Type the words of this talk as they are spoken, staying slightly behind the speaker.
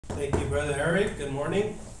Thank you, Brother Eric. Good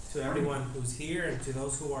morning to everyone who's here and to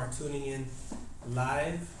those who are tuning in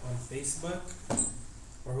live on Facebook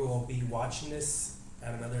or who will be watching this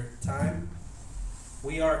at another time.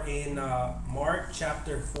 We are in Mark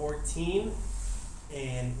chapter 14,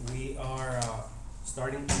 and we are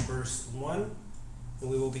starting in verse 1, and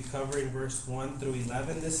we will be covering verse 1 through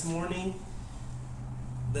 11 this morning.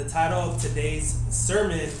 The title of today's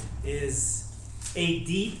sermon is A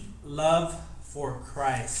Deep Love for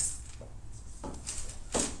Christ.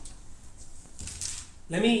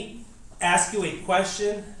 Let me ask you a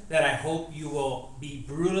question that I hope you will be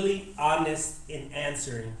brutally honest in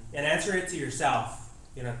answering. And answer it to yourself.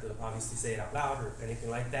 You don't have to obviously say it out loud or anything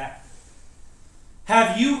like that.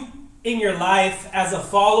 Have you in your life as a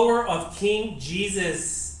follower of King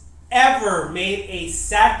Jesus ever made a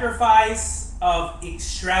sacrifice of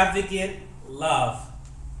extravagant love?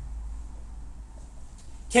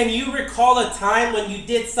 Can you recall a time when you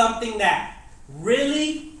did something that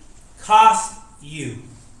really cost you?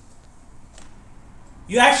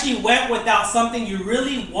 You actually went without something you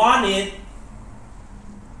really wanted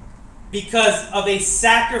because of a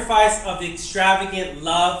sacrifice of extravagant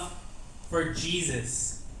love for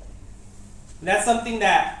Jesus. And that's something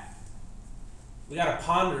that we got to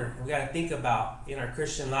ponder and we got to think about in our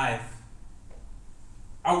Christian life.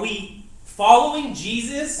 Are we following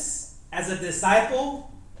Jesus as a disciple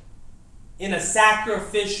in a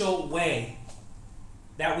sacrificial way?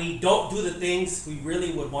 That we don't do the things we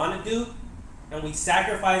really would want to do, and we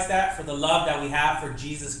sacrifice that for the love that we have for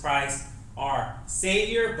Jesus Christ, our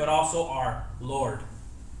Savior, but also our Lord.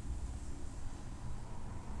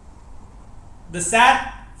 The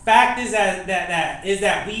sad fact is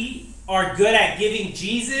that we are good at giving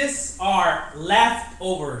Jesus our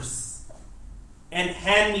leftovers and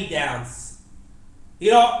hand-me-downs.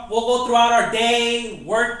 You know, we'll go throughout our day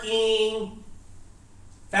working,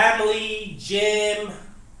 family, gym,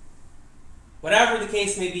 whatever the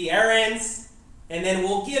case may be, errands, and then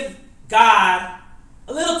we'll give God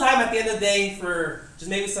a little time at the end of the day for just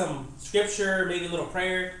maybe some scripture, maybe a little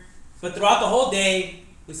prayer. But throughout the whole day,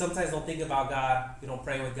 we sometimes don't think about God. We don't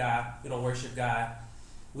pray with God. We don't worship God.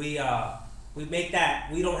 We make that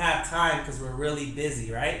we don't have time because we're really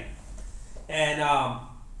busy, right? And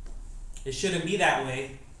it shouldn't be that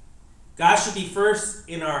way. God should be first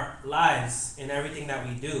in our lives, in everything that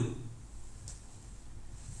we do.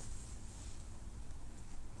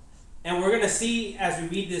 And we're going to see, as we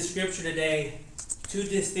read this scripture today, two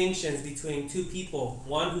distinctions between two people.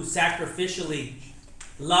 One who sacrificially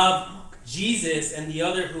loved Jesus and the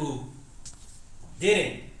other who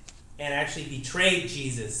didn't and actually betrayed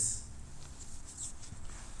Jesus.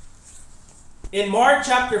 In Mark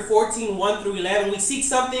chapter 14, 1 through 11, we see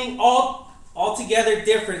something altogether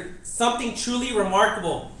different, something truly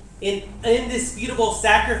remarkable, an indisputable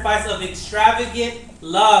sacrifice of extravagant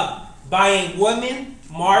love by a woman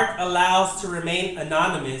Mark allows to remain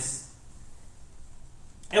anonymous.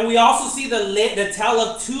 And we also see the tale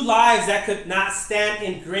of two lives that could not stand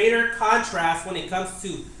in greater contrast when it comes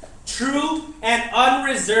to true and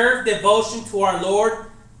unreserved devotion to our Lord.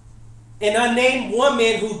 An unnamed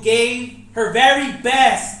woman who gave her very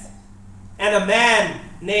best, and a man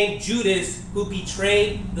named Judas who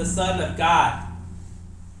betrayed the Son of God.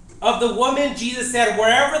 Of the woman, Jesus said,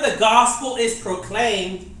 wherever the gospel is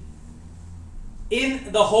proclaimed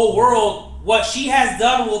in the whole world, what she has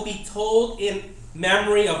done will be told in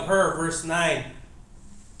memory of her. Verse 9.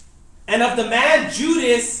 And of the man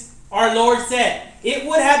Judas, our Lord said, it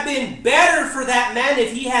would have been better for that man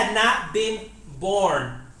if he had not been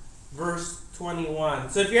born. Verse 21.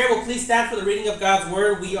 So if you're able, please stand for the reading of God's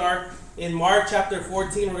word. We are in Mark chapter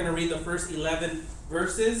 14. We're going to read the first 11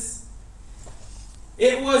 verses.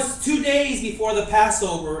 It was 2 days before the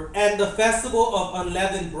Passover and the festival of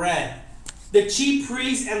unleavened bread. The chief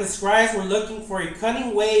priests and the scribes were looking for a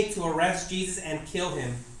cunning way to arrest Jesus and kill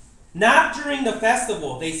him. Not during the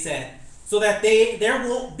festival, they said, so that there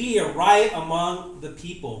won't be a riot among the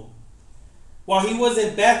people. While he was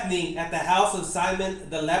in Bethany at the house of Simon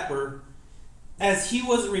the leper, as he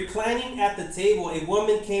was reclining at the table, a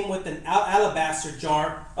woman came with an alabaster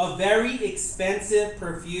jar of very expensive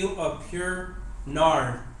perfume of pure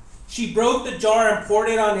nard. She broke the jar and poured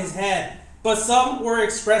it on his head. But some were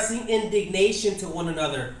expressing indignation to one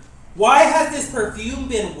another. Why has this perfume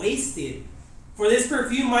been wasted? For this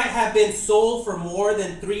perfume might have been sold for more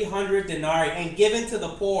than 300 denarii and given to the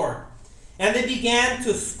poor. And they began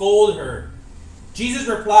to scold her. Jesus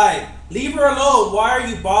replied, leave her alone. Why are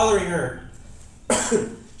you bothering her?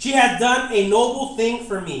 She has done a noble thing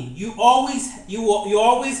for me. You always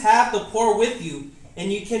have the poor with you,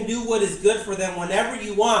 and you can do what is good for them whenever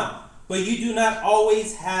you want. but you do not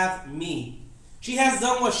always have me. She has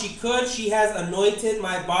done what she could. She has anointed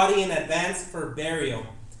my body in advance for burial.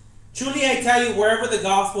 Truly I tell you, wherever the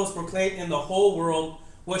gospel is proclaimed in the whole world,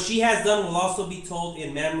 what she has done will also be told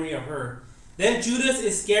in memory of her." Then Judas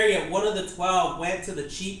Iscariot, one of the 12, went to the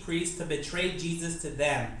chief priests to betray Jesus to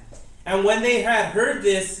them. And when they had heard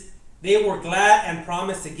this, they were glad and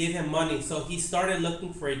promised to give him money. So he started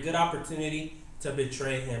looking for a good opportunity to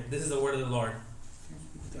betray him. This is the word of the Lord.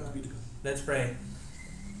 Let's pray.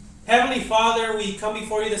 Heavenly Father, we come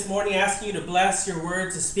before you this morning asking you to bless your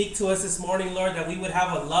word, to speak to us this morning, Lord, that we would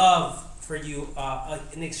have a love for you,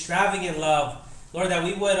 an extravagant love. Lord, that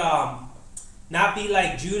we would not be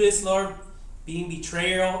like Judas, Lord, being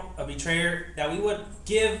a betrayer, that we would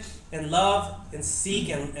give and love and seek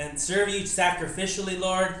and serve you sacrificially,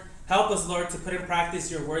 Lord. Help us, Lord, to put in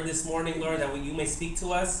practice your word this morning, Lord, that you may speak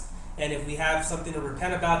to us. And if we have something to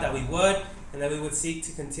repent about, that we would, and that we would seek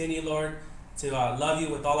to continue, Lord, to love you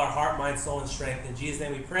with all our heart, mind, soul, and strength. In Jesus'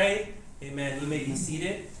 name we pray. Amen. You may be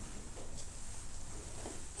seated.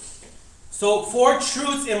 So 4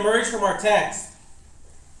 truths emerge from our text.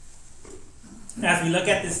 As we look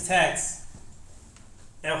at this text,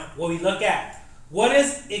 and what we look at, what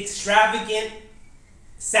does extravagant,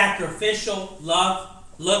 sacrificial love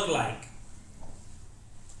look like?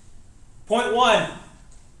 Point 1,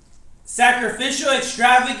 sacrificial,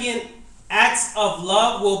 extravagant acts of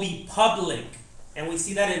love will be public. And we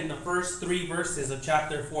see that in the first 3 verses of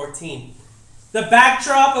chapter 14. The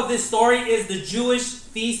backdrop of this story is the Jewish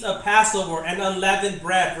feast of Passover and unleavened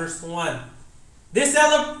bread, verse 1. This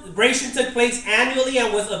celebration took place annually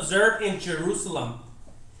and was observed in Jerusalem.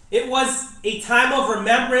 It was a time of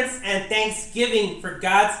remembrance and thanksgiving for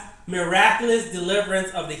God's miraculous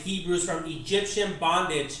deliverance of the Hebrews from Egyptian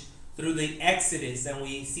bondage through the Exodus. And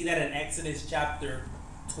we see that in Exodus chapter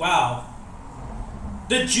 12.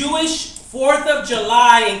 The Jewish 4th of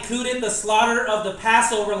July included the slaughter of the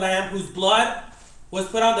Passover lamb, whose blood was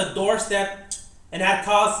put on the doorstep and had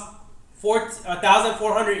caused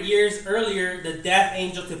 1,400 years earlier the death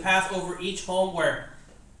angel to pass over each home where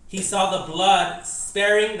he saw the blood,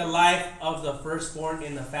 sparing the life of the firstborn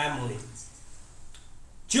in the family.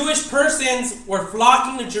 Jewish persons were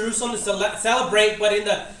flocking to Jerusalem to celebrate, but in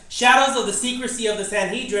the shadows of the secrecy of the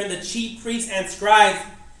Sanhedrin, the chief priests and scribes,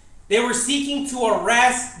 they were seeking to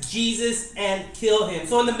arrest Jesus and kill him.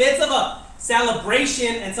 So in the midst of a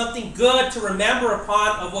celebration and something good to remember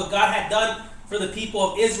upon of what God had done for the people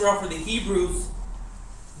of Israel, for the Hebrews,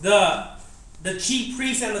 the chief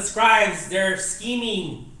priests and the scribes, they're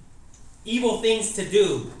scheming evil things to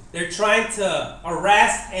do. They're trying to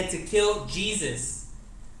arrest and to kill Jesus.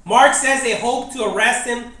 Mark says they hoped to arrest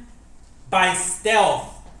him by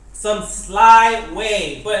stealth, some sly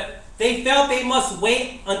way, but they felt they must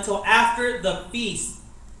wait until after the feast,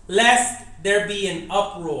 lest there be an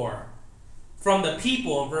uproar from the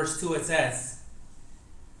people. In verse 2 it says,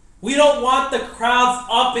 we don't want the crowds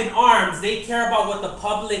up in arms. They care about what the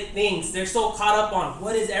public thinks. They're so caught up on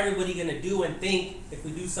what is everybody going to do and think if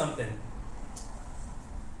we do something.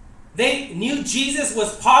 They knew Jesus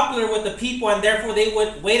was popular with the people, and therefore they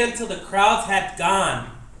would wait until the crowds had gone.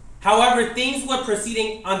 However, things were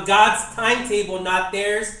proceeding on God's timetable, not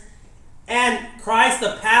theirs, and Christ,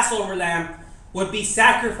 the Passover lamb, would be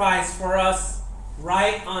sacrificed for us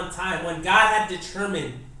right on time when God had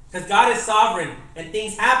determined. Because God is sovereign, and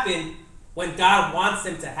things happen when God wants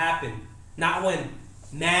them to happen, not when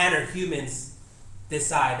man or humans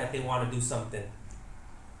decide that they want to do something.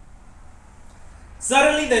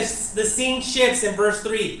 Suddenly the scene shifts in verse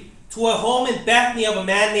 3 to a home in Bethany of a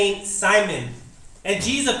man named Simon. And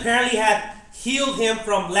Jesus apparently had healed him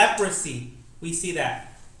from leprosy. We see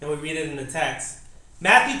that, and we read it in the text.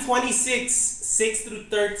 Matthew 26, 6 through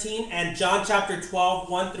 13, and John chapter 12,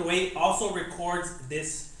 1 through 8 also records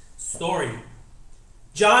this story.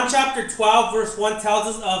 John chapter 12, verse 1 tells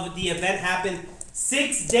us of the event happened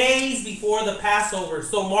 6 days before the Passover.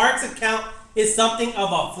 So Mark's account is something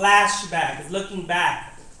of a flashback. It's looking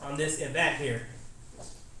back on this event here.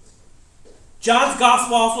 John's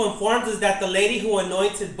gospel also informs us that the lady who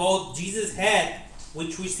anointed both Jesus' head,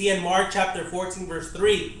 which we see in Mark chapter 14 verse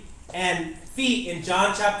 3, and feet in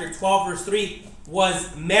John chapter 12 verse 3,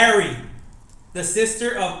 was Mary, the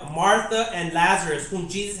sister of Martha and Lazarus, whom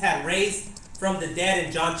Jesus had raised from the dead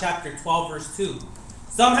in John chapter 12 verse 2.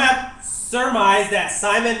 Some have surmised that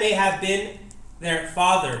Simon may have been their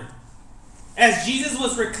father. As Jesus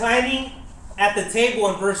was reclining at the table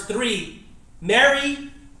in verse 3,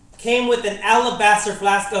 Mary came with an alabaster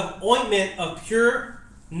flask of ointment of pure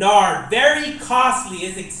nard. Very costly,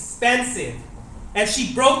 is expensive. And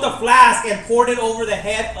she broke the flask and poured it over the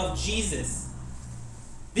head of Jesus.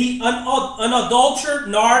 The unadulterated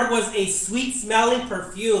nard was a sweet-smelling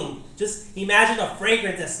perfume. Just imagine a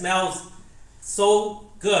fragrance that smells so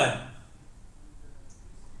good.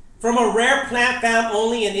 From a rare plant found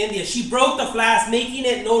only in India. She broke the flask, making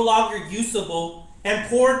it no longer usable, and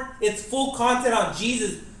poured its full content on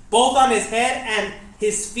Jesus, both on his head and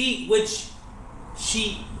his feet, which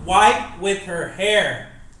she wiped with her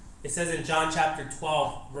hair. It says in John chapter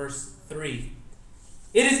 12, verse 3.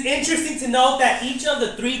 It is interesting to note that each of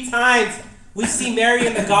the 3 times we see Mary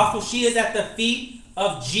in the gospel, she is at the feet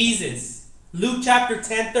of Jesus. Luke chapter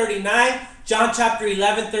 10:39, John chapter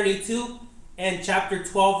 11:32, and chapter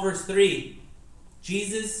 12, verse 3.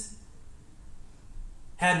 Jesus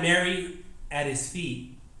had Mary at his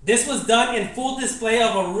feet. This was done in full display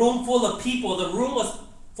of a room full of people. The room was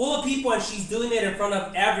full of people, and she's doing it in front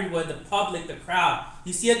of everyone, the public, the crowd.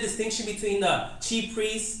 You see a distinction between the chief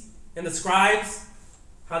priests and the scribes?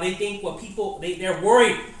 How they think what people, they're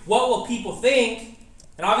worried, what will people think?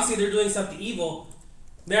 And obviously they're doing something evil.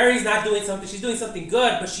 Mary's not doing something, she's doing something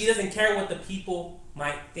good, but she doesn't care what the people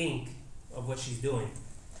might think of what she's doing.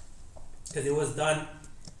 Because it was done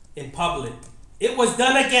in public. It was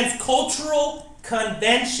done against cultural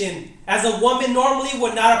convention, as a woman normally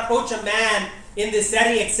would not approach a man in this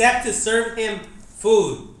setting except to serve him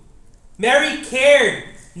food. Mary cared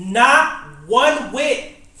not one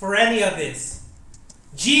whit for any of this.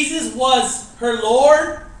 Jesus was her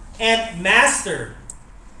Lord and Master.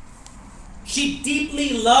 She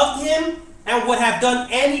deeply loved him and would have done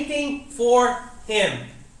anything for him.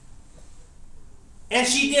 And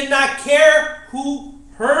she did not care who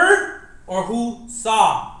heard or who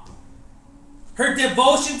saw. Her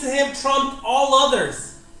devotion to him trumped all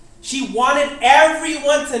others. She wanted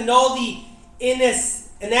everyone to know the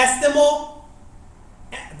inestimable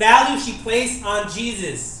value she placed on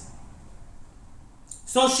Jesus.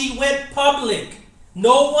 So she went public.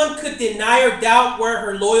 No one could deny or doubt where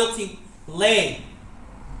her loyalty lay.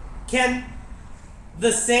 Can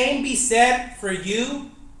the same be said for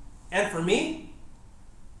you and for me?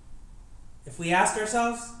 If we ask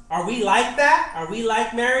ourselves, are we like that? Are we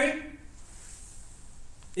like Mary?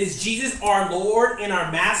 Is Jesus our Lord and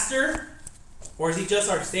our Master? Or is he just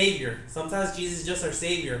our Savior? Sometimes Jesus is just our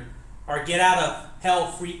Savior. Our get out of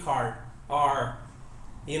hell free card. Our,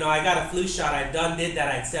 I got a flu shot. I did that.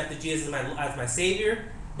 I accepted Jesus as my Savior.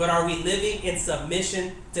 But are we living in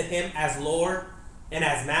submission to him as Lord and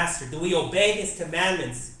as Master? Do we obey his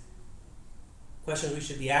commandments? Question we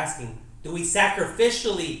should be asking. Do we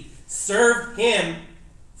sacrificially serve him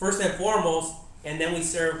first and foremost, and then we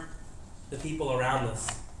serve the people around us?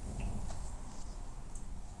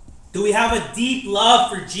 Do we have a deep love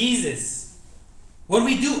for Jesus? Would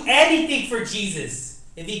we do anything for Jesus?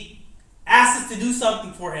 If he asked us to do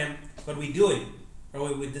something for him, would we do it? Or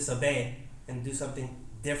would we disobey and do something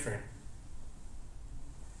different?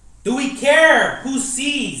 Do we care who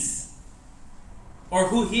sees or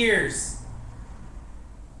who hears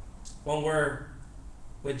when we're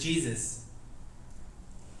with Jesus?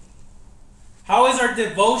 How is our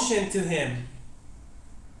devotion to him?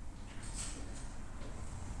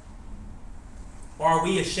 Or are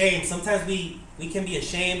we ashamed? Sometimes we can be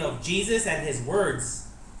ashamed of Jesus and his words.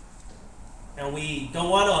 And we don't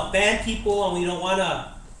want to offend people, and we don't want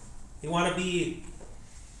to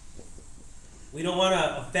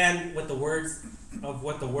offend with the words of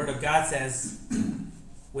what the Word of God says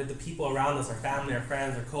with the people around us, our family, our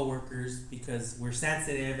friends, our co-workers, because we're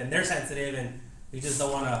sensitive and they're sensitive, and we just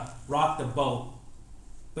don't want to rock the boat.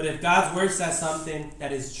 But if God's Word says something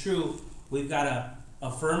that is true, we've got to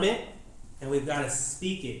affirm it and we've got to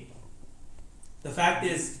speak it. The fact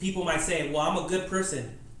is, people might say, well, I'm a good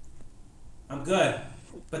person. I'm good.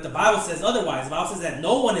 But the Bible says otherwise. The Bible says that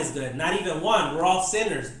no one is good, not even one. We're all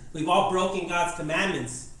sinners. We've all broken God's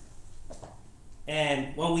commandments.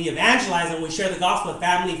 And when we evangelize and we share the gospel with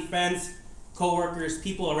family, friends, co-workers,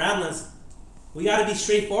 people around us, we got to be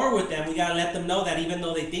straightforward with them. We got to let them know that even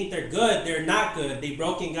though they think they're good, they're not good. They've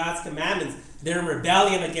broken God's commandments. They're in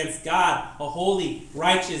rebellion against God, a holy,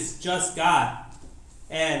 righteous, just God.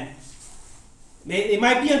 And it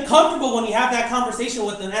might be uncomfortable when you have that conversation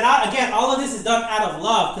with them. And again, all of this is done out of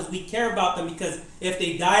love because we care about them, because if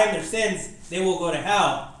they die in their sins, they will go to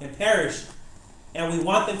hell and perish. And we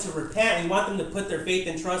want them to repent. We want them to put their faith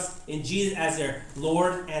and trust in Jesus as their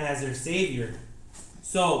Lord and as their Savior.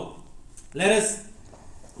 So let us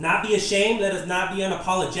not be ashamed. Let us not be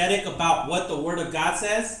unapologetic about what the Word of God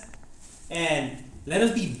says. And let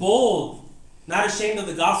us be bold, not ashamed of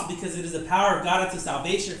the gospel, because it is the power of God unto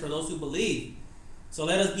salvation for those who believe. So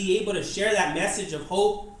let us be able to share that message of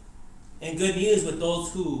hope and good news with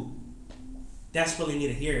those who desperately need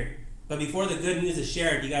to hear it. But before the good news is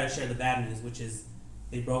shared, you got to share the bad news, which is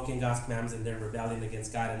they broke in God's commandments and they're rebelling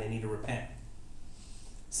against God and they need to repent.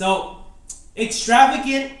 So,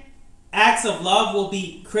 extravagant acts of love will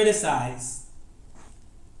be criticized.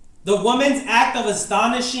 The woman's act of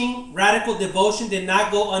astonishing radical devotion did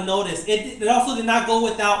not go unnoticed. It also did not go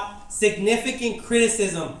without significant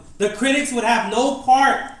criticism. The critics would have no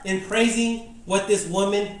part in praising what this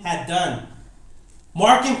woman had done.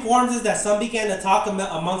 Mark informs us that some began to talk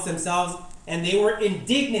amongst themselves, and they were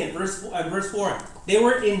indignant. Verse 4. They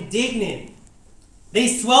were indignant. They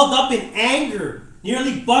swelled up in anger,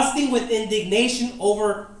 nearly busting with indignation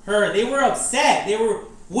over her. They were upset.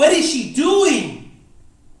 What is she doing?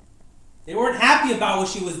 They weren't happy about what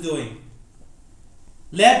she was doing.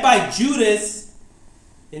 Led by Judas,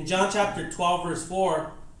 in John chapter 12, verse 4,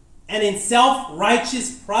 and in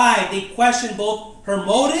self-righteous pride, they questioned both her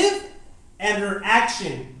motive and her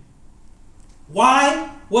action.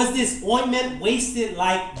 Why was this ointment wasted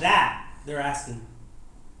like that? They're asking.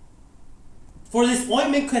 For this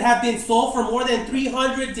ointment could have been sold for more than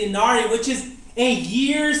 300 denarii, which is a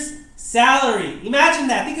year's salary. Imagine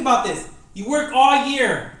that. Think about this. You work all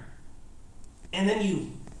year, and then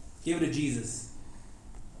you give it to Jesus.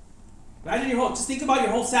 Imagine just think about your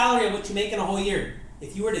whole salary and what you make in a whole year.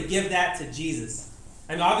 If you were to give that to Jesus.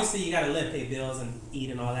 I mean, obviously you got to live, pay bills, and eat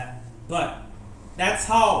and all that. But that's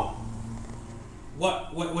how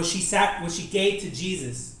what she gave to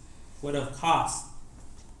Jesus would have cost.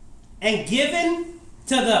 And given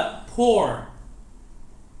to the poor.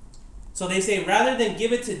 So they say, rather than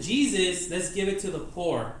give it to Jesus, let's give it to the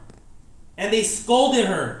poor. And they scolded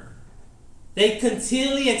her. They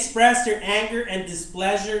continually expressed their anger and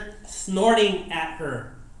displeasure, snorting at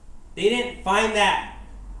her. They didn't find that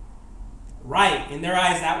right. In their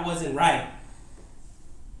eyes, that wasn't right.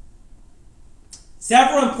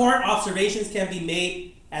 Several important observations can be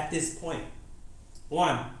made at this point.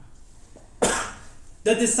 1.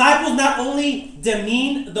 The disciples not only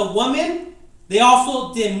demeaned the woman, they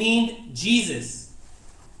also demeaned Jesus.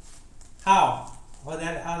 How?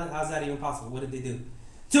 How's that even possible? What did they do?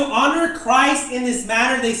 To honor Christ in this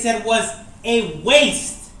manner, they said, was a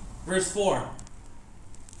waste. Verse 4.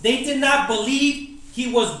 They did not believe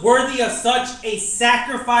he was worthy of such a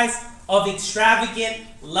sacrifice of extravagant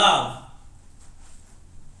love.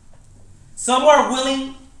 Some are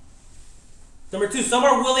willing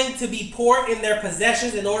to be poor in their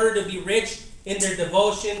possessions in order to be rich in their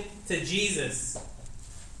devotion to Jesus.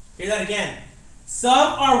 Hear that again.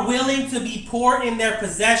 Some are willing to be poor in their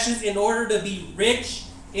possessions in order to be rich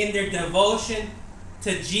in their devotion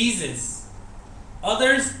to Jesus.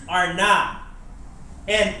 Others are not.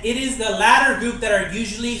 And it is the latter group that are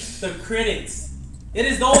usually the critics. It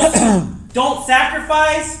is those who don't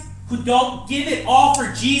sacrifice, who don't give it all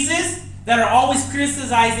for Jesus, that are always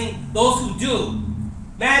criticizing those who do.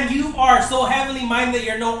 Man, you are so heavenly minded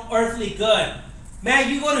you're no earthly good.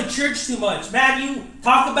 Man, you go to church too much. Man, you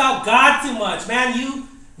talk about God too much. Man, you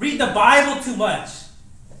read the Bible too much.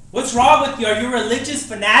 What's wrong with you? Are you a religious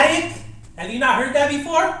fanatic? Have you not heard that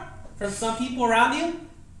before from some people around you?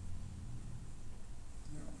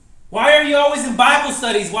 Why are you always in Bible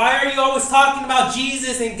studies? Why are you always talking about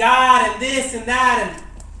Jesus and God and this and that? And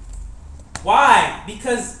why?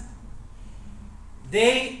 Because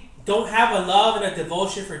they don't have a love and a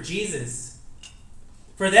devotion for Jesus.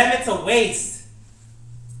 For them, it's a waste.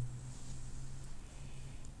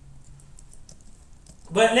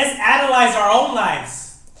 But let's analyze our own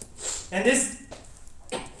lives. And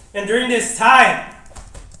during this time,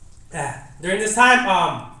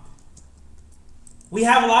 we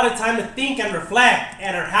have a lot of time to think and reflect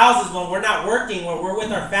at our houses when we're not working, when we're with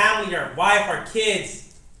our family, our wife, our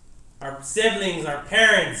kids, our siblings, our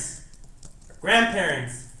parents,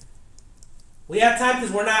 grandparents. We have time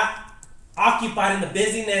because we're not occupied in the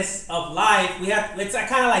busyness of life. It's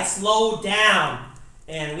kind of like slow down,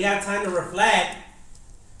 and we have time to reflect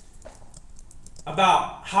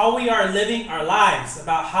about how we are living our lives,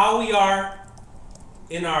 about how we are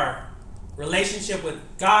in our relationship with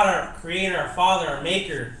God, our Creator, our Father, our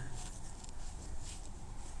Maker.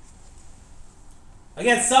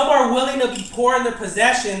 Again, some are willing to be poor in their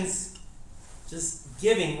possessions, just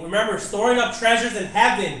giving. Remember, storing up treasures in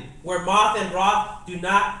heaven where moth and rot do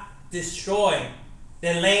not destroy,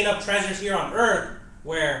 than laying up treasures here on earth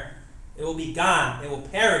where it will be gone, it will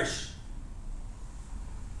perish.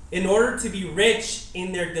 In order to be rich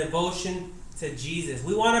in their devotion to Jesus.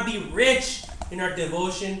 We want to be rich in our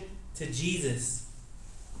devotion to Jesus.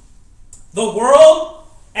 The world,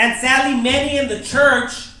 and sadly many in the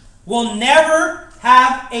church, will never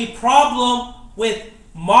have a problem with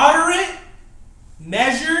moderate,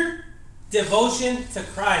 measured devotion to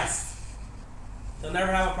Christ. They'll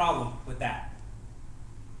never have a problem with that.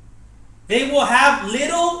 They will have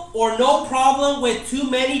little or no problem with too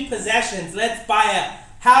many possessions. Let's buy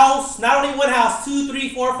a house, not only one house, 2, 3,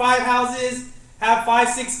 4, 5 houses, have 5,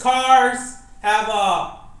 6 cars, have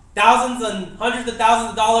thousands and hundreds of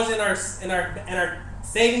thousands of dollars in our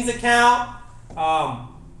savings account.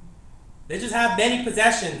 They just have many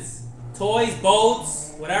possessions, toys,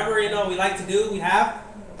 boats, whatever we like to do. We have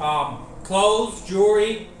clothes,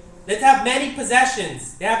 jewelry. Let's have many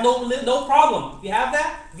possessions. They have no problem. If you have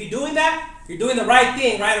that, if you're doing that, you're doing the right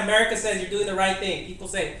thing, right? America says you're doing the right thing. People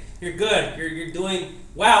say you're good. You're doing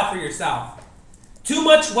well for yourself. Too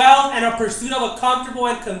much wealth and a pursuit of a comfortable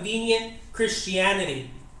and convenient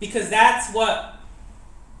Christianity, because that's what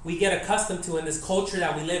we get accustomed to in this culture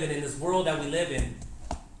that we live in this world that we live in.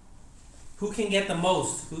 Who can get the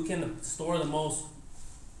most? Who can store the most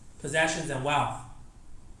possessions and wealth?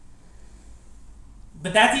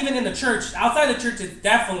 But that's even in the church. Outside the church, it's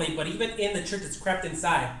definitely, but even in the church, it's crept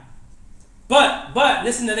inside. But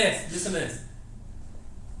listen to this. Listen to this.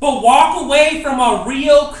 But walk away from a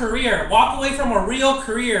real career. Walk away from a real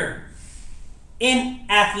career in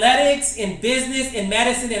athletics, in business, in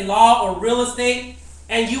medicine, in law, or real estate,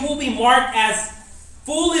 and you will be marked as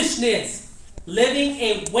foolishness, living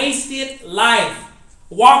a wasted life.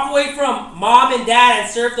 Walk away from mom and dad and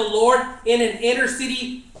serve the Lord in an inner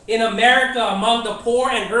city in America among the poor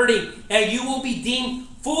and hurting, and you will be deemed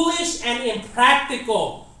foolish and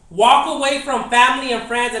impractical. Walk away from family and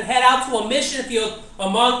friends and head out to a mission field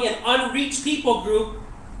among an unreached people group,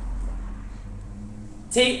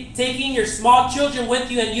 taking your small children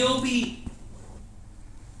with you, and you'll be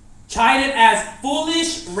chided as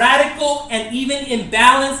foolish, radical, and even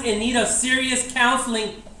imbalanced, in need of serious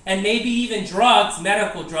counseling and maybe even drugs,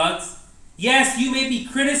 medical drugs. Yes, you may be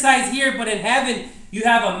criticized here, but in heaven you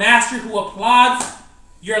have a master who applauds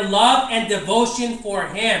your love and devotion for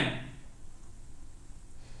him.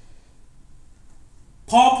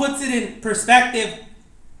 Paul puts it in perspective,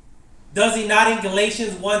 does he not, in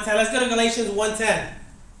Galatians 1:10? Let's go to Galatians 1:10.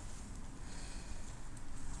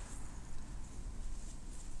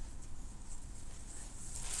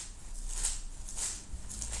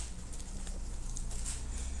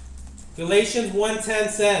 Galatians 1:10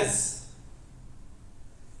 says,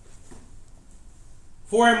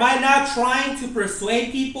 "For am I not trying to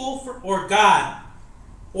persuade people or God?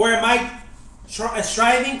 Or am I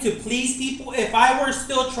striving to please people? If I were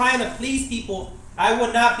still trying to please people, I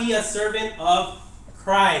would not be a servant of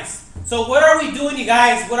Christ." So what are we doing, you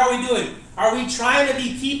guys? What are we doing? Are we trying to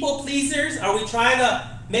be people pleasers? Are we trying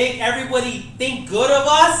to make everybody think good of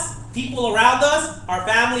us? People around us, our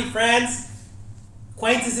family, friends,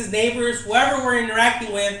 acquaintances, neighbors, whoever we're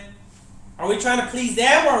interacting with. Are we trying to please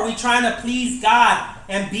them, or are we trying to please God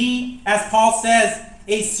and be, as Paul says,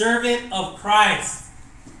 a servant of Christ?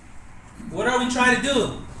 What are we trying to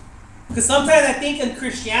do? Because sometimes I think in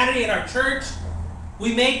Christianity, in our church,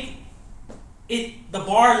 we make it the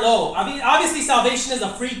bar low. I mean, obviously salvation is a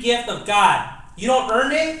free gift of God. You don't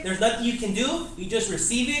earn it. There's nothing you can do. You just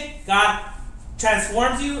receive it. God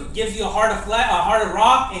transforms you, gives you a heart of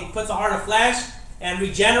rock, and puts a heart of flesh, and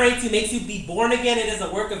regenerates you, makes you be born again. It is a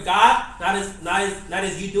work of God, not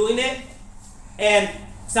as you doing it. And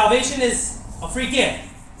salvation is a free gift.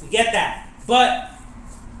 We get that. But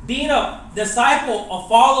being a disciple, a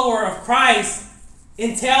follower of Christ,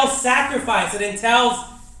 entails sacrifice. It entails,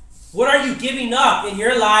 what are you giving up in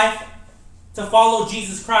your life to follow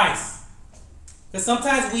Jesus Christ? Because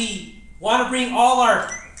sometimes we want to bring all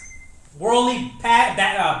our worldly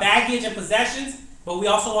baggage and possessions, but we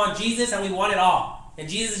also want Jesus, and we want it all. And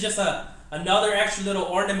Jesus is just another extra little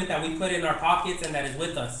ornament that we put in our pockets and that is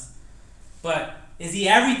with us. But is he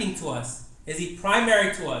everything to us? Is he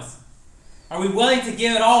primary to us? Are we willing to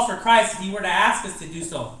give it all for Christ if he were to ask us to do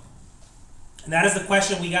so? And that is the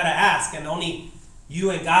question we got to ask, and only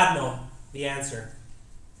you and God know the answer.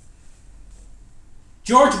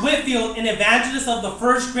 George Whitefield, an evangelist of the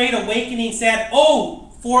First Great Awakening, said,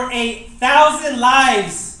 "Oh, for 1,000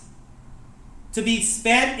 lives to be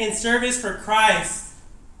spent in service for Christ.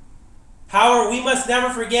 However, we must never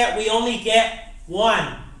forget we only get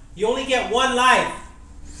one. You only get one life.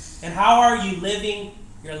 And how are you living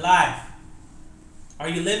your life? Are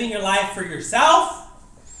you living your life for yourself,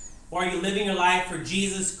 or are you living your life for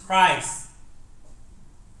Jesus Christ?"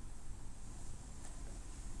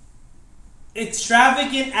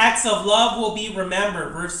 Extravagant acts of love will be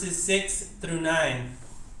remembered, verses 6 through 9.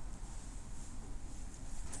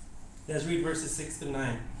 Let's read verses 6 through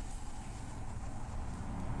 9.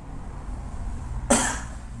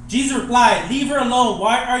 Jesus replied, "Leave her alone.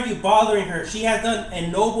 Why are you bothering her? She has done a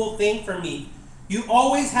noble thing for me. You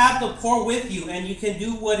always have the poor with you, and you can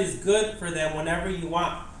do what is good for them whenever you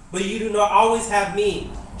want. But you do not always have me.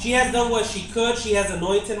 She has done what she could. She has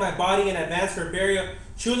anointed my body in advance for burial.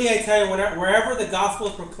 Truly I tell you, wherever the gospel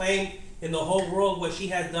is proclaimed in the whole world, what she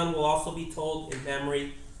has done will also be told in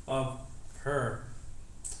memory of her.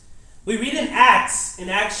 We read in Acts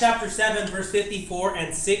chapter 7, verse 54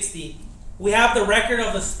 and 60, we have the record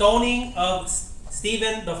of the stoning of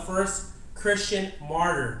Stephen, the first Christian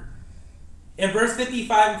martyr. In verse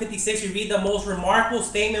 55 and 56, we read the most remarkable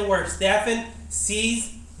statement where Stephen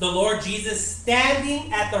sees the Lord Jesus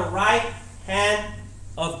standing at the right hand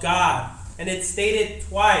of God. And it's stated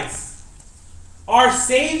twice. Our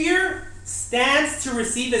Savior stands to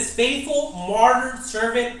receive his faithful martyred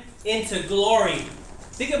servant into glory.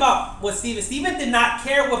 Think about what Stephen did not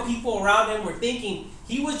care what people around him were thinking.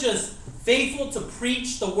 He was just faithful to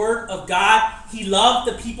preach the word of God. He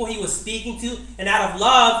loved the people he was speaking to. And out of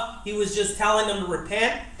love, he was just telling them to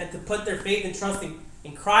repent and to put their faith and trust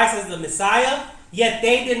in Christ as the Messiah. Yet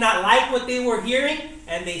they did not like what they were hearing,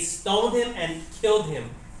 and they stoned him and killed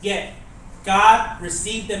him. Yet God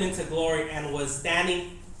received them into glory and was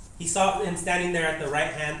standing. He saw him standing there at the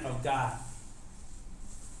right hand of God.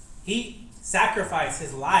 He sacrificed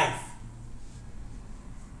his life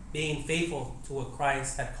being faithful to what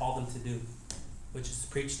Christ had called him to do, which is to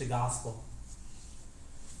preach the gospel.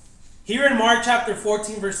 Here in Mark chapter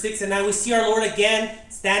 14, verse 6 and 9, we see our Lord again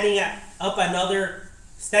standing up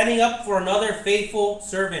for another faithful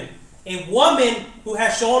servant. A woman who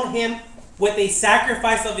has shown him with a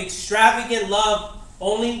sacrifice of extravagant love,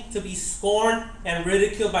 only to be scorned and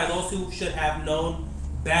ridiculed by those who should have known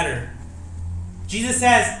better. Jesus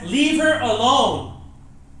says, leave her alone.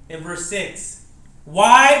 In verse 6.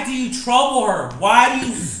 Why do you trouble her? Why do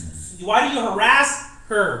you harass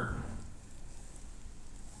her?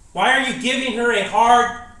 Why are you giving her a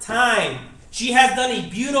hard time? She has done a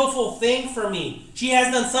beautiful thing for me. She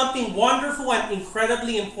has done something wonderful and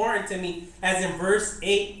incredibly important to me, as in verse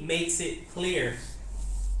 8 makes it clear.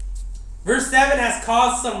 Verse 7 has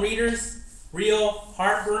caused some readers real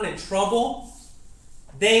heartburn and trouble.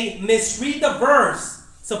 They misread the verse,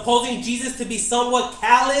 supposing Jesus to be somewhat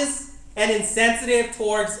callous and insensitive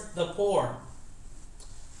towards the poor.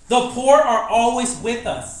 The poor are always with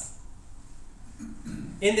us.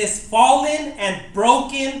 In this fallen and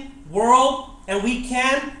broken world, and we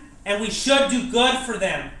can and we should do good for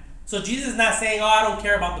them. So Jesus is not saying, oh, I don't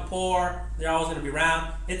care about the poor, they're always going to be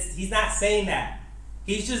around. He's not saying that.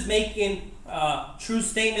 He's just making a true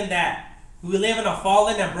statement that we live in a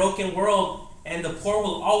fallen and broken world, and the poor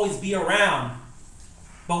will always be around.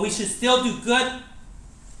 But we should still do good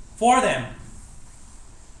for them.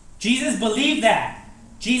 Jesus believed that.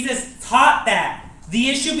 Jesus taught that. The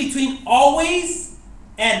issue between always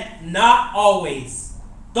and not always.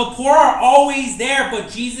 The poor are always there, but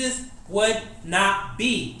Jesus would not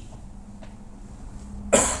be.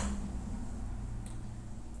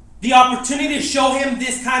 The opportunity to show him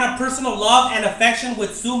this kind of personal love and affection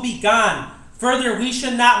would soon be gone. Further, we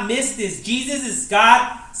should not miss this. Jesus is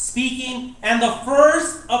God speaking, and the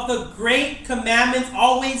first of the great commandments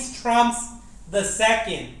always trumps the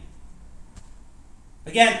second.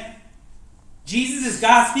 Again, Jesus is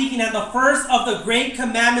God speaking, and the first of the great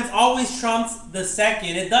commandments always trumps the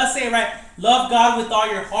second. It does say, right, love God with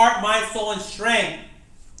all your heart, mind, soul, and strength.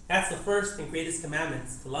 That's the first and greatest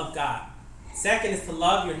commandments, to love God. Second is to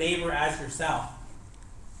love your neighbor as yourself.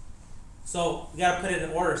 So you got to put it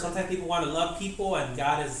in order. Sometimes people want to love people, and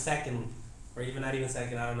God is second, or even not even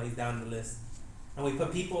second. I don't know. He's down the list. And we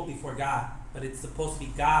put people before God, but it's supposed to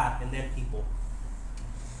be God and then people.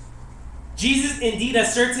 Jesus indeed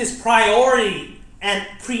asserts his priority and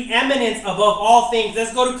preeminence above all things.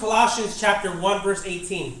 Let's go to Colossians chapter 1, verse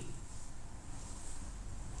 18.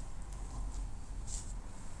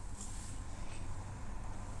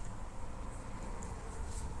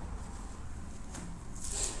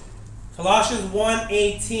 Colossians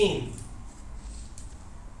 1:18.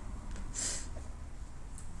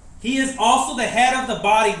 He is also the head of the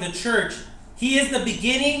body, the church. He is the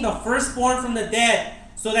beginning, the firstborn from the dead,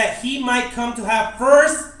 so that he might come to have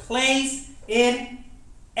first place in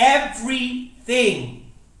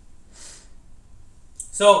everything.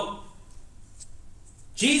 So,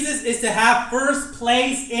 Jesus is to have first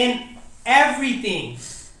place in everything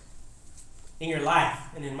in your life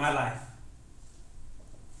and in my life.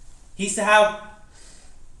 He's to have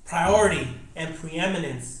priority and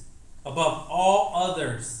preeminence above all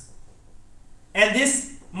others. And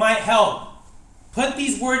this might help. Put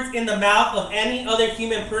these words in the mouth of any other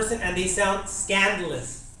human person and they sound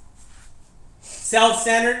scandalous,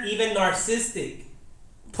 self-centered, even narcissistic.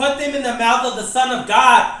 Put them in the mouth of the Son of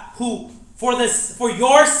God, who For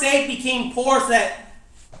your sake became poor, so that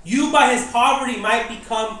you by his poverty might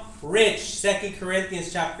become rich. 2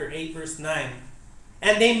 Corinthians chapter 8, verse 9.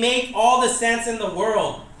 And they make all the sense in the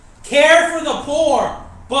world. Care for the poor,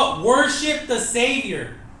 but worship the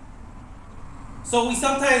Savior. So we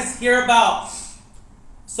sometimes hear about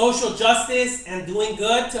social justice and doing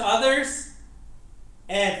good to others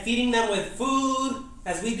and feeding them with food.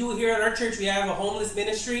 As we do here at our church, we have a homeless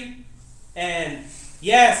ministry. And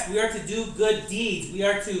yes, we are to do good deeds. We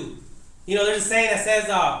are to, there's a saying that says,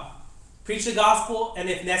 preach the gospel and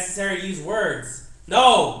if necessary, use words.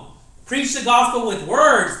 No, preach the gospel with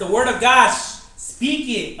words. The word of God, speak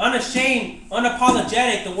it, unashamed,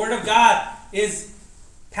 unapologetic. The word of God is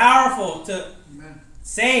powerful to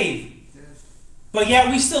save. Yes. But yet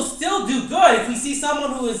we still do good. If we see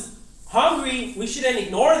someone who is hungry, we shouldn't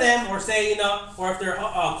ignore them or say, or if they're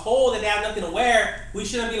cold and they have nothing to wear, we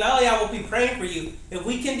shouldn't be like, oh yeah, we'll be praying for you. If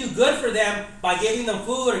we can do good for them by giving them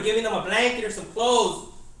food or giving them a blanket or some clothes,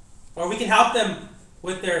 or we can help them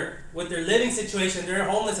with their living situation, they're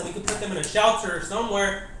homeless and we can put them in a shelter or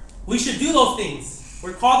somewhere, we should do those things.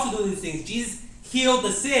 We're called to do these things. Jesus healed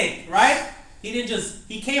the sick, right?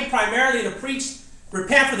 He came primarily to preach,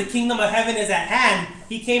 repent for the kingdom of heaven is at hand.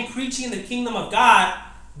 He came preaching the kingdom of God,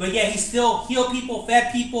 but yet he still healed people,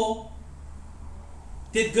 fed people,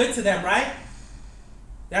 did good to them, right?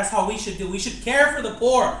 That's how we should do. We should care for the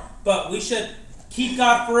poor, but we should keep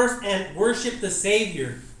God first and worship the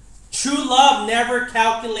Savior. True love never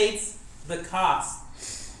calculates the cost.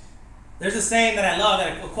 There's a saying that I love,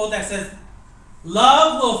 a quote that says,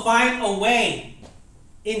 love will find a way.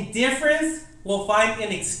 Indifference will find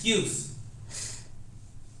an excuse.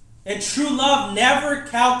 And true love never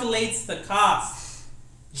calculates the cost.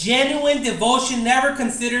 Genuine devotion never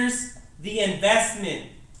considers the investment.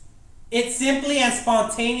 It simply and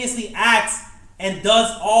spontaneously acts and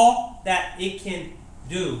does all that it can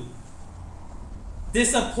do.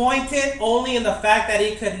 Disappointed only in the fact that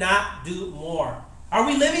it could not do more. Are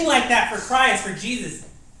we living like that for Christ, for Jesus?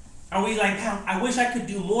 Are we like, man, I wish I could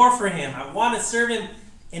do more for him. I want to serve him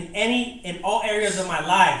in all areas of my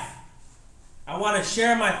life. I want to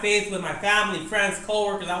share my faith with my family, friends,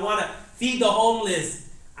 co-workers. I want to feed the homeless.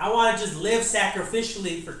 I want to just live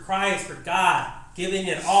sacrificially for Christ, for God, giving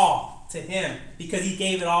it all to him because he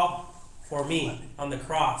gave it all for me on the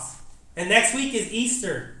cross. And next week is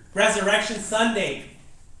Easter, Resurrection Sunday.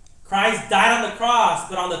 Christ died on the cross,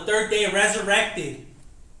 but on the third day resurrected.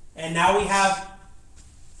 And now we have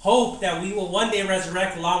hope that we will one day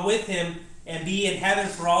resurrect along with him and be in heaven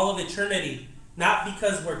for all of eternity. Not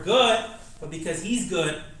because we're good, but because he's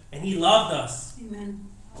good and he loved us. Amen.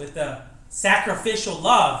 With the sacrificial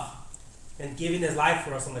love and giving his life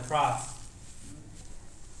for us on the cross.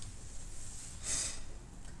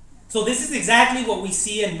 So this is exactly what we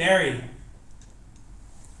see in Mary.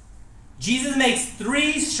 Jesus makes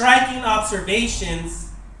 3 striking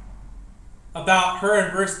observations about her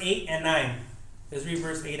in verse 8 and 9. Let's read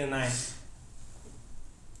verse 8 and 9.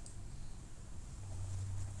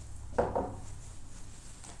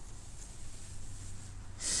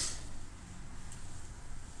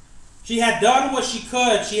 She had done what she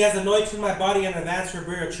could. She has anointed my body and advanced her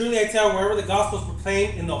burial. Truly I tell you, wherever the gospel is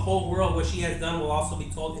proclaimed in the whole world, what she has done will also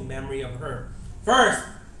be told in memory of her. First,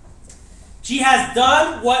 she has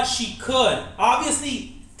done what she could.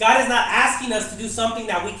 Obviously, God is not asking us to do something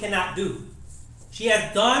that we cannot do. She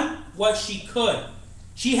has done what she could.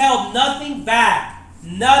 She held nothing back.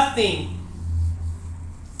 Nothing.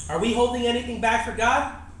 Are we holding anything back for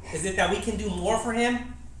God? Is it that we can do more for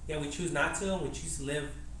him, yet we choose not to, and we choose to live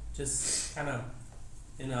just kind of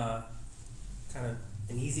in an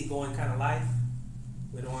easygoing kind of life?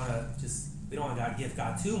 We don't want to give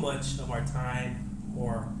God too much of our time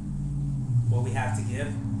or what we have to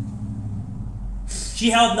give. She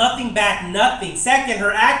held nothing back, nothing. Second,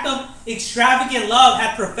 her act of extravagant love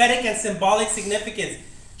had prophetic and symbolic significance.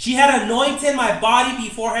 She had anointed my body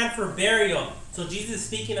beforehand for burial. So Jesus is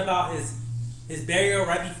speaking about his burial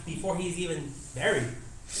right before he's even buried.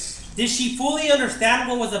 Did she fully understand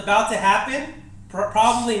what was about to happen?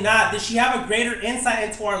 Probably not. Did she have a greater insight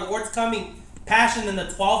into our Lord's coming passion than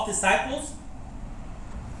the 12 disciples?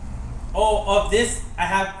 Oh, of this I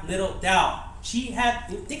have little doubt.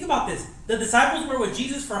 Think about this. The disciples were with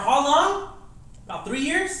Jesus for how long? About 3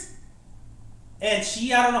 years? And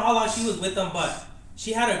I don't know how long she was with them, but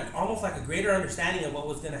she had almost like a greater understanding of what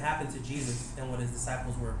was going to happen to Jesus than what his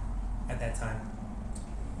disciples were at that time.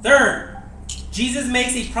 Third, Jesus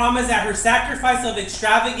makes a promise that her sacrifice of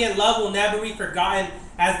extravagant love will never be forgotten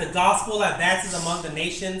as the gospel advances among the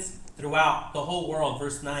nations throughout the whole world.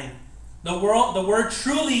 Verse 9. The word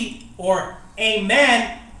truly or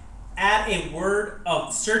amen add a word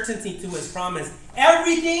of certainty to his promise.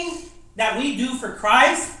 Everything that we do for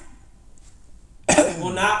Christ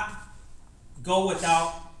will not go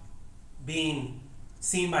without being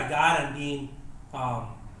seen by God and being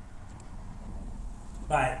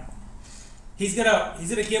but he's gonna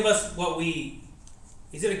give us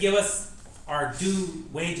he's gonna give us our due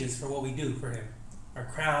wages for what we do for him, our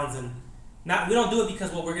crowns, and we don't do it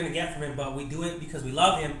because what we're gonna get from him, but we do it because we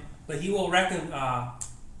love him. But he will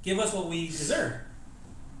give us what we deserve.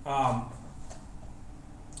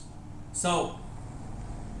 So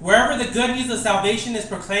wherever the good news of salvation is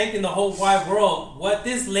proclaimed in the whole wide world, what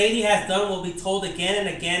this lady has done will be told again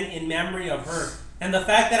and again in memory of her. And the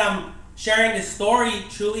fact that I'm sharing this story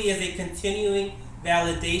truly is a continuing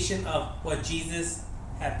validation of what Jesus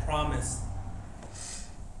had promised.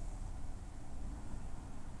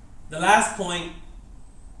 The last point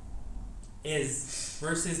is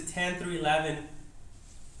verses 10 through 11.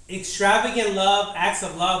 Extravagant love, acts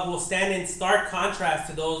of love, will stand in stark contrast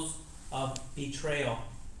to those of betrayal.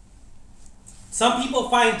 Some people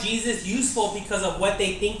find Jesus useful because of what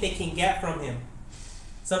they think they can get from him.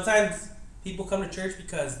 Sometimes people come to church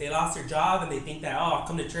because they lost their job and they think that, I'll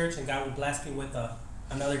come to church and God will bless me with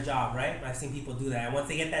another job, right? I've seen people do that. And once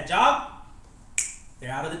they get that job,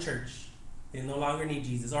 they're out of the church. They no longer need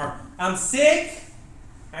Jesus. Or, I'm sick,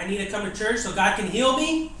 I need to come to church so God can heal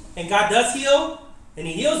me. And God does heal, and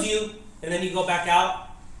he heals you, and then you go back out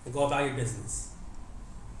and go about your business.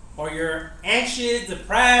 Or you're anxious,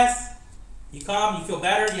 depressed, you come, you feel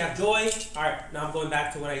better, you have joy. All right, now I'm going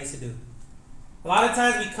back to what I used to do. A lot of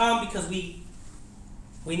times we come because we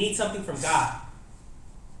need something from God.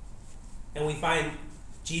 And we find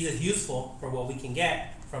Jesus useful for what we can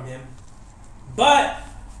get from him. But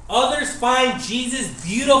others find Jesus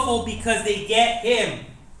beautiful because they get him.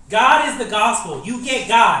 God is the gospel. You get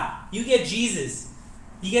God. You get Jesus.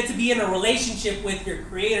 You get to be in a relationship with your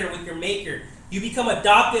Creator, with your Maker. You become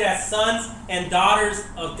adopted as sons and daughters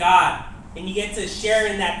of God. And you get to share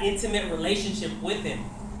in that intimate relationship with him.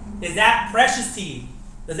 Is that precious to you?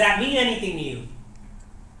 Does that mean anything to you?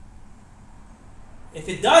 If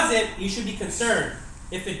it doesn't, you should be concerned.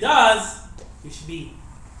 If it does, you should be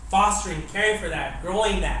fostering, caring for that,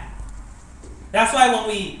 growing that. That's why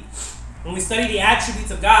when we study the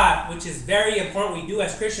attributes of God, which is very important, we do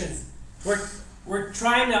as Christians, we're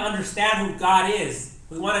trying to understand who God is.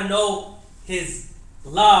 We want to know his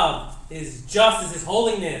love, his justice, his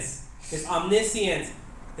holiness, his omniscience,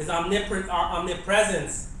 his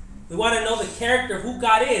omnipresence. We want to know the character of who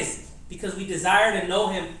God is because we desire to know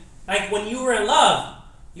him. Like when you were in love,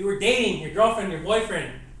 you were dating your girlfriend, your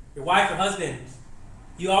boyfriend, your wife or husband.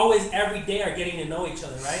 You always, every day, are getting to know each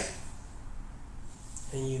other, right?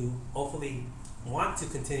 And you hopefully want to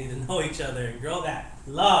continue to know each other and grow that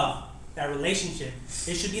love, that relationship.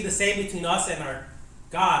 It should be the same between us and our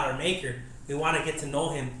God, our Maker. We want to get to know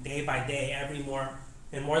him day by day, every more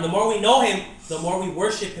and more. And the more we know him, the more we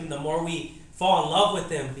worship him, the more we fall in love with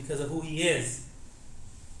him because of who he is.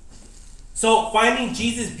 So finding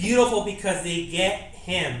Jesus beautiful because they get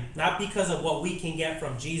him, not because of what we can get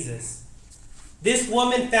from Jesus. This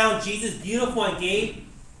woman found Jesus beautiful and gave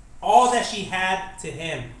all that she had to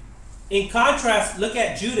him. In contrast, look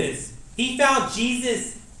at Judas. He found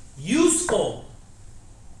Jesus useful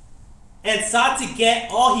and sought to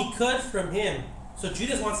get all he could from him. So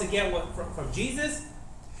Judas wants to get what from Jesus,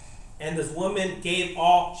 and this woman gave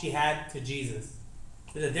all she had to Jesus.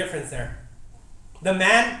 There's a difference there. The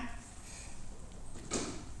man,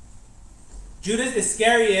 Judas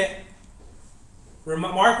Iscariot,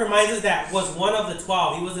 Mark reminds us that was one of the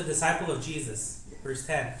 12. He was a disciple of Jesus. Verse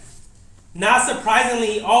 10. Not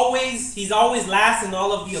surprisingly, he's always last in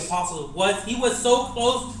all of the apostles. He was so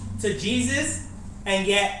close to Jesus, and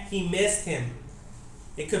yet he missed him.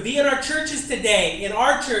 It could be in our churches today, in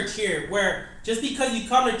our church here, where just because you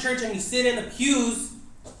come to church and you sit in the pews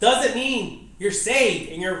doesn't mean you're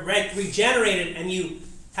saved and you're regenerated and you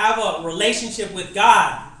have a relationship with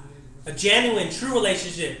God, a genuine, true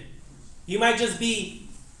relationship. You might just be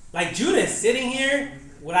like Judas, sitting here.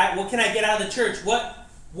 What can I get out of the church? What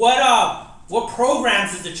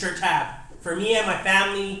programs does the church have for me and my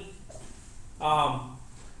family?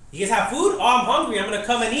 You guys have food? Oh, I'm hungry. I'm going to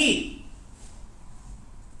come and eat.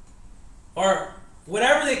 Or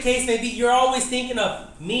whatever the case may be, you're always thinking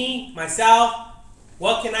of me, myself.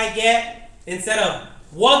 What can I get? Instead of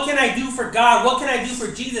what can I do for God? What can I do for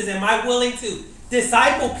Jesus? Am I willing to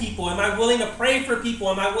disciple people? Am I willing to pray for people?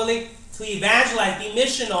 Am I willing to evangelize, be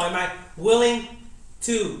missional? Am I willing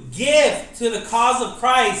to give to the cause of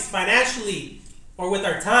Christ financially or with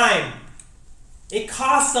our time? It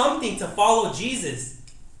costs something to follow Jesus.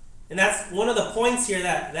 And that's one of the points here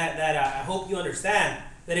that I hope you understand.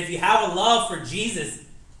 That if you have a love for Jesus,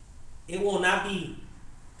 it will not be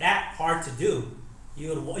that hard to do.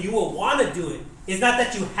 You will want to do it. It's not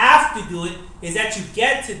that you have to do it. It's that you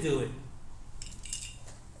get to do it.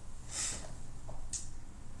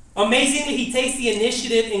 Amazingly, he takes the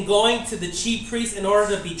initiative in going to the chief priest in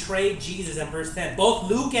order to betray Jesus in verse 10. Both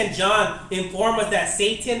Luke and John inform us that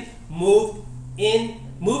Satan moved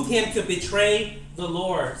him to betray the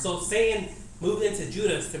Lord. So Satan moved into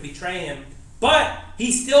Judas to betray him. But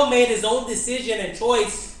he still made his own decision and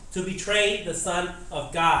choice to betray the Son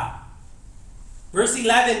of God. Verse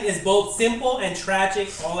 11 is both simple and tragic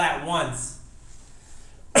all at once.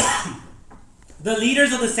 The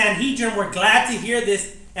leaders of the Sanhedrin were glad to hear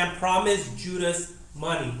this and promised Judas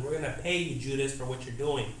money. We're going to pay you, Judas, for what you're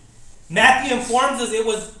doing. Matthew informs us it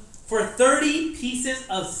was for 30 pieces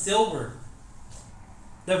of silver,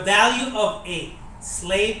 the value of a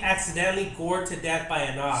slave accidentally gored to death by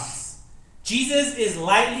an ox. Jesus is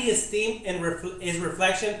lightly esteemed in his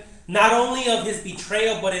reflection, not only of his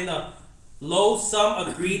betrayal, but in the low sum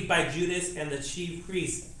agreed by Judas and the chief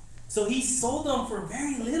priest. So he sold them for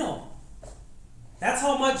very little. That's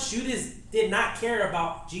how much Judas did not care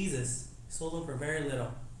about Jesus. He sold them for very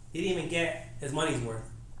little. He didn't even get his money's worth.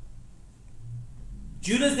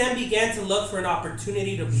 Judas then began to look for an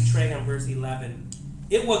opportunity to betray him, verse 11.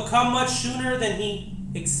 It would come much sooner than he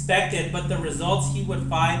expected, but the results he would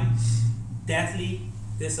find deathly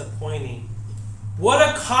disappointing. What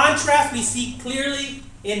a contrast we see clearly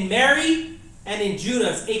in Mary and in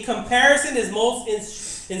Judas. A comparison is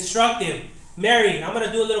most instructive. Mary, I'm going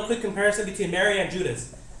to do a little quick comparison between Mary and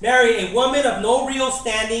Judas. Mary, a woman of no real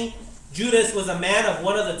standing. Judas was a man of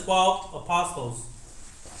one of the 12 apostles.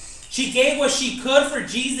 She gave what she could for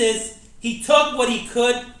Jesus. He took what he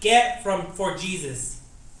could get for Jesus.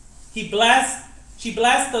 She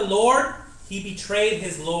blessed the Lord. He betrayed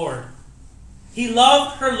his Lord. He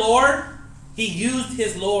loved her Lord. He used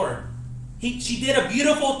his Lord. She did a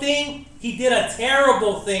beautiful thing. He did a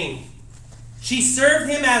terrible thing. She served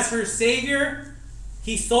him as her Savior.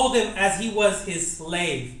 He sold him as he was his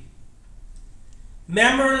slave.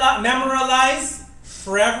 Memorialized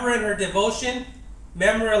forever in her devotion.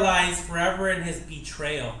 Memorialized forever in his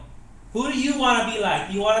betrayal. Who do you want to be like?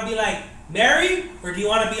 Do you want to be like Mary, or do you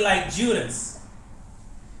want to be like Judas?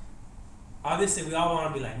 Obviously, we all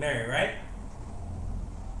want to be like Mary, right?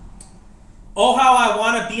 Oh, how I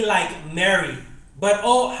want to be like Mary. But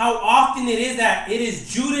oh, how often it is that it is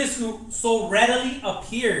Judas who so readily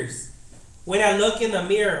appears. When I look in the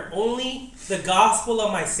mirror, only the gospel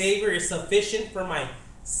of my Savior is sufficient for my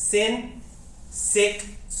sin-sick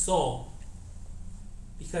soul.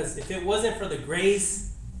 Because if it wasn't for the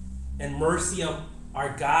grace and mercy of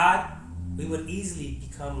our God, we would easily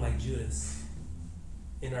become like Judas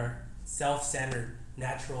in our self-centered,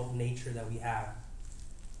 natural nature that we have.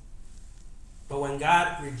 But when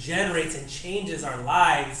God regenerates and changes our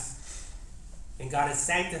lives, and God is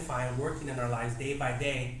sanctifying, working in our lives day by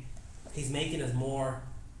day, He's making us more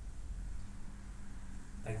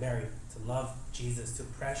like Mary, to love Jesus, to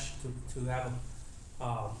have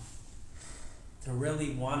to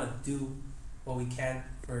really want to do what we can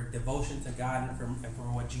for devotion to God and for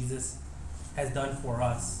what Jesus has done for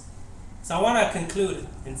us. So I want to conclude.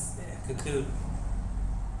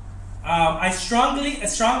 I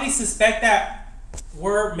strongly suspect that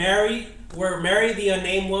were Mary the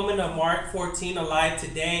unnamed woman of Mark 14 alive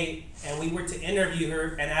today, and we were to interview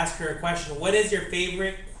her and ask her a question, what is your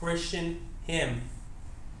favorite Christian hymn?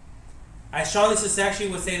 I strongly suspect she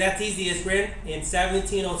would say that's easy. It's written in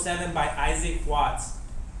 1707 by Isaac Watts.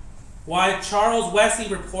 While Charles Wesley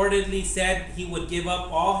reportedly said he would give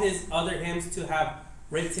up all his other hymns to have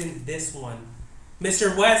written this one.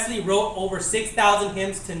 Mr. Wesley wrote over 6,000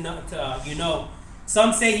 hymns to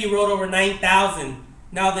Some say he wrote over 9,000.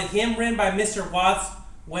 Now the hymn written by Mr. Watts,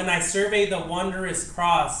 When I Survey the Wondrous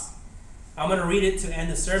Cross, I'm going to read it to end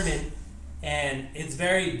the sermon, and it's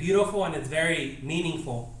very beautiful and it's very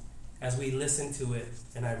meaningful as we listen to it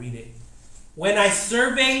and I read it. When I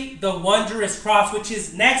survey the wondrous cross, which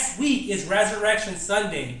is next week, is Resurrection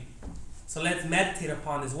Sunday. So let's meditate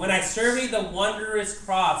upon this. When I survey the wondrous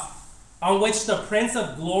cross on which the Prince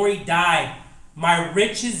of Glory died, my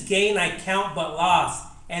riches gain I count but loss,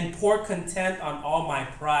 and pour content on all my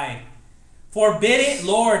pride. Forbid it,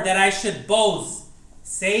 Lord, that I should boast,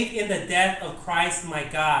 save in the death of Christ my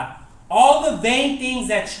God. All the vain things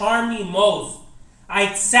that charm me most,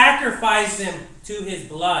 I sacrifice them to his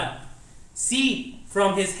blood. See,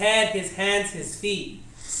 from his head, his hands, his feet,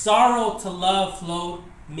 sorrow to love flowed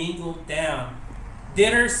mingled down.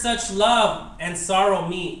 Did such love and sorrow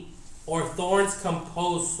meet? or thorns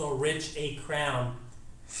compose so rich a crown.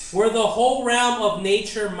 Were the whole realm of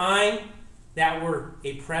nature mine, that were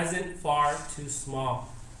a present far too small.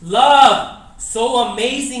 Love, so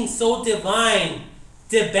amazing, so divine,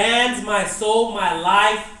 demands my soul, my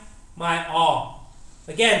life, my all.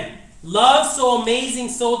 Again, love so amazing,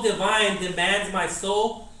 so divine, demands my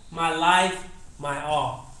soul, my life, my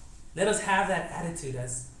all. Let us have that attitude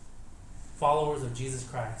as followers of Jesus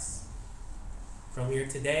Christ. From here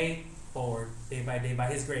today forward, day by day, by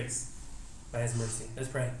His grace, by His mercy. Let's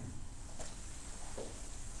pray.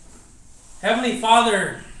 Heavenly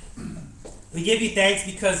Father, we give you thanks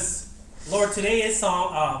because, Lord, today is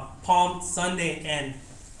Palm Sunday, and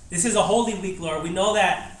this is a holy week, Lord. We know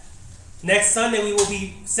that next Sunday we will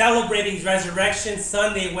be celebrating Resurrection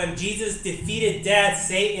Sunday, when Jesus defeated death,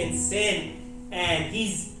 Satan, sin, and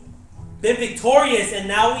He's been victorious, and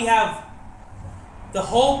now we have the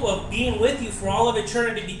hope of being with you for all of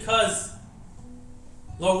eternity because,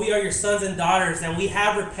 Lord, we are your sons and daughters, and we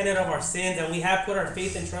have repented of our sins, and we have put our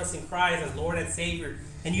faith and trust in Christ as Lord and Savior,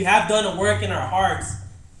 and you have done a work in our hearts,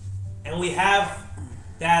 and we have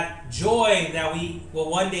that joy that we will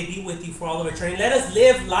one day be with you for all of eternity. Let us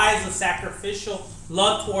live lives of sacrificial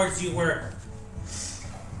love towards you, where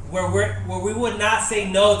we would not say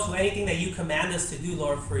no to anything that you command us to do,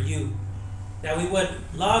 Lord, for you. That we would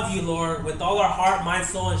love you, Lord, with all our heart, mind,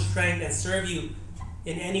 soul, and strength, and serve you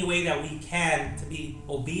in any way that we can, to be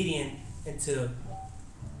obedient and to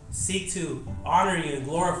seek to honor you and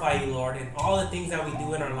glorify you, Lord, in all the things that we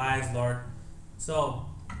do in our lives, Lord. So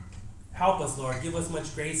help us, Lord. Give us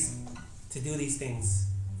much grace to do these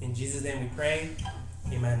things. In Jesus' name we pray.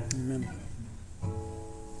 Amen. Amen.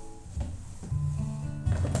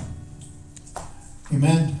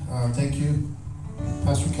 Amen. Thank you,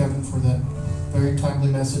 Pastor Kevin, for that very timely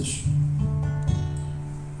message.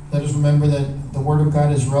 Let us remember that the Word of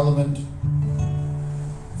God is relevant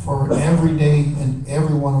for every day and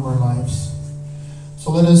every one of our lives.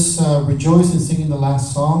 So let us rejoice in singing the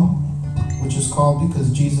last song, which is called Because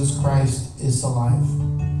Jesus Christ is Alive.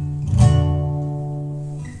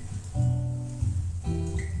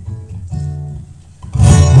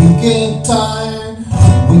 We get tired,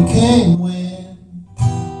 we can't win.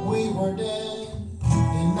 We were dead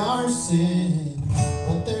in our sin,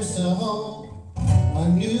 but there's a hope, a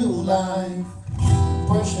new life,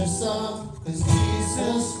 precious son, 'cause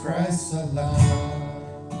Jesus Christ alive.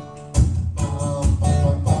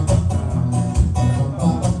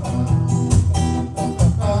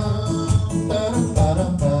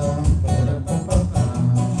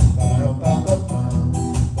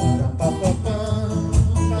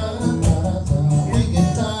 We get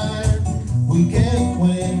tired, we can't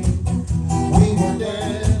win. We were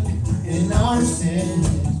dead in our sins,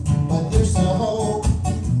 but there's a hope,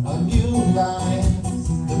 a new life,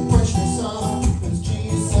 the precious Son, 'cause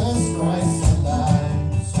Jesus Christ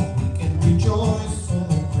alive. So we can rejoice in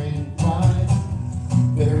the great pride,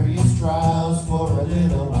 various trials for a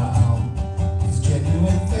little while. His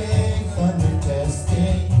genuine faith under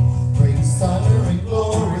testing brings honor and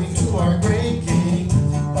glory to our great King.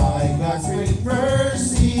 By God's great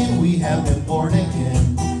mercy we have been born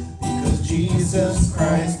again, because Jesus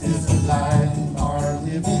Christ is alive. Our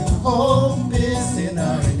living hope is in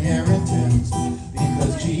our inheritance,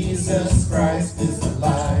 because Jesus Christ is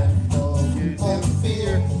alive. No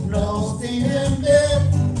fear, no sting and death.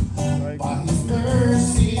 By His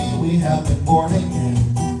mercy we have been born again,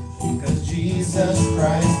 because Jesus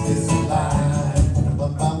Christ is alive.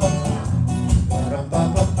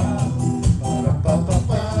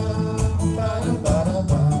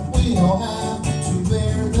 We don't have to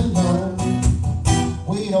bear the load.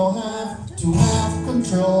 We don't have to have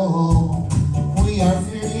control. We are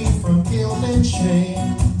free from guilt and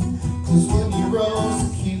shame, 'cause when He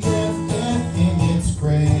rose, He left death in its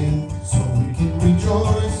grave. So we can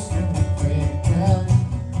rejoice in the great trial,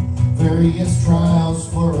 various trials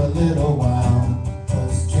for a little while.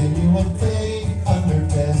 'Cause genuine faith under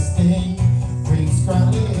testing brings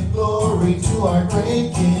crowning and glory to our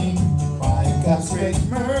great King. By God's great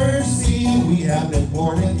mercy we have been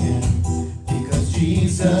born again, because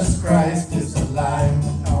Jesus Christ is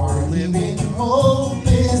alive. Our living hope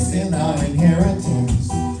is in our inheritance,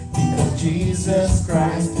 because Jesus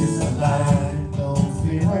Christ is alive. No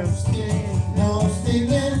fear of sting, no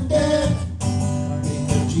sting and death,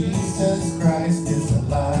 because Jesus Christ is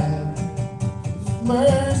alive.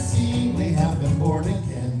 Mercy, we have been born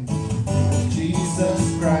again, because Jesus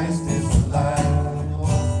Christ is alive.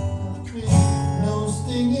 No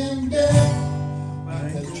sting and death,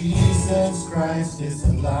 because Jesus Christ is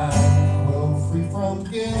alive. We're free from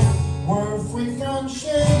guilt, we're free from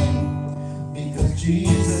shame, because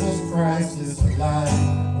Jesus Christ is alive.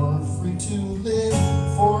 We're free to live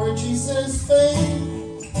for Jesus'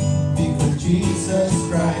 fame, because Jesus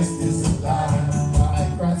Christ is alive. By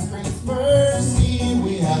God's great mercy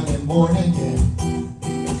we have been born again,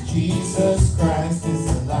 because Jesus Christ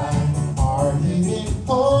is alive. Our living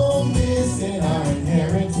hope is in our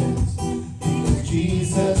inheritance, because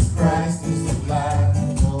Jesus Christ is alive.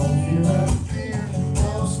 No fear of fear,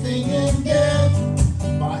 no stinging death.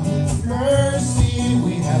 By His mercy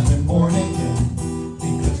we have been born again,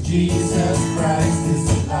 because Jesus Christ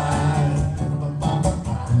is alive.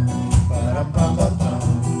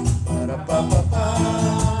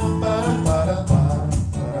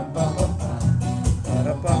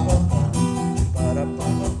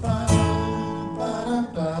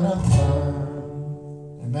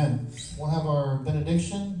 Amen. We'll have our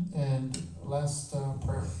benediction and last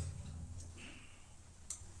prayer.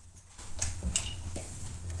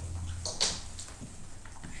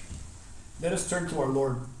 Let us turn to our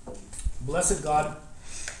Lord. Blessed God,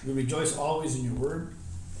 we rejoice always in your word.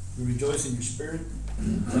 We rejoice in your spirit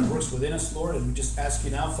that works within us, Lord. And we just ask you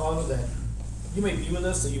now, Father, that you may be with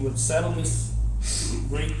us, that you would settle this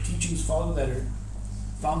great teachings, Father, that are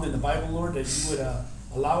found in the Bible, Lord, that you would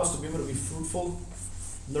allow us to be able to be fruitful,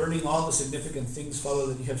 learning all the significant things, Father,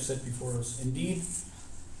 that you have set before us. Indeed,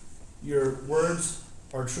 your words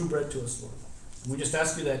are true bread to us, Lord. And we just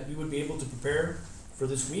ask you that we would be able to prepare for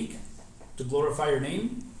this week, to glorify your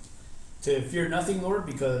name, to fear nothing, Lord,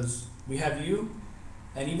 because we have you.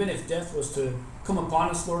 And even if death was to come upon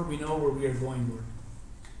us, Lord, we know where we are going, Lord.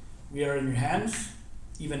 We are in your hands,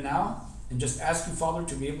 even now, and just ask you, Father,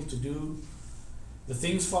 to be able to do the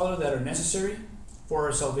things, Father, that are necessary for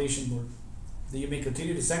our salvation, Lord. That you may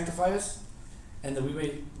continue to sanctify us, and that we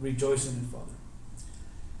may rejoice in it, Father.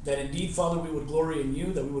 That indeed, Father, we would glory in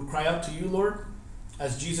you, that we would cry out to you, Lord,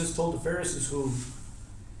 as Jesus told the Pharisees, who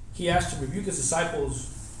he asked to rebuke his disciples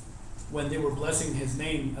when they were blessing his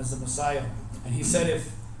name as the Messiah. And he said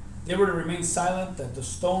if they were to remain silent, that the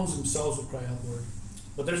stones themselves would cry out, Lord.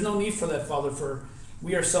 But there's no need for that, Father, for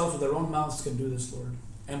we ourselves with our own mouths can do this, Lord.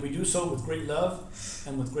 And we do so with great love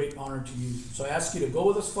and with great honor to you. So I ask you to go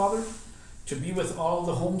with us, Father, to be with all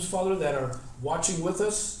the homes, Father, that are watching with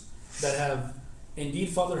us, that have indeed,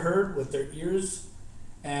 Father, heard with their ears,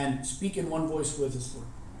 and speak in one voice with us, Lord.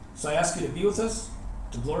 So I ask you to be with us,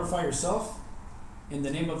 to glorify yourself, in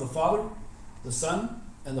the name of the Father, the Son,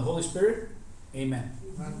 and the Holy Spirit. Amen.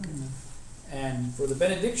 Amen. And for the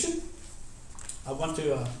benediction, I want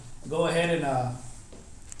to go ahead and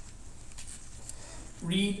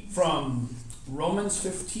read from Romans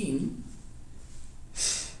 15,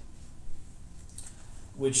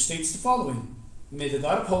 which states the following: May the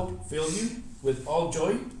God of hope fill you with all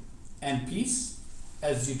joy and peace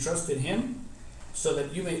as you trust in him, so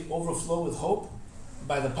that you may overflow with hope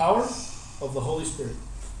by the power of the Holy Spirit.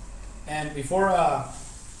 And before I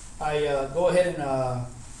go ahead and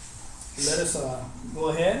let us go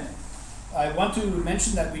ahead, I want to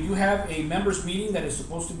mention that we do have a members meeting that is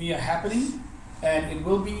supposed to be happening, and it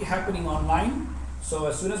will be happening online. So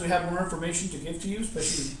as soon as we have more information to give to you,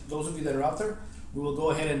 especially those of you that are out there, we will go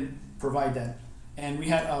ahead and provide that. And we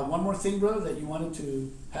had one more thing, brother, that you wanted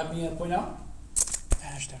to have me point out?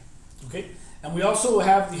 Hashtag. Okay. And we also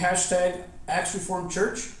have the hashtag Acts Reformed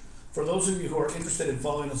Church for those of you who are interested in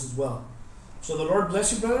following us as well. So the Lord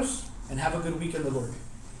bless you, brothers, and have a good week in the Lord.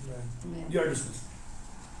 Amen. You are dismissed.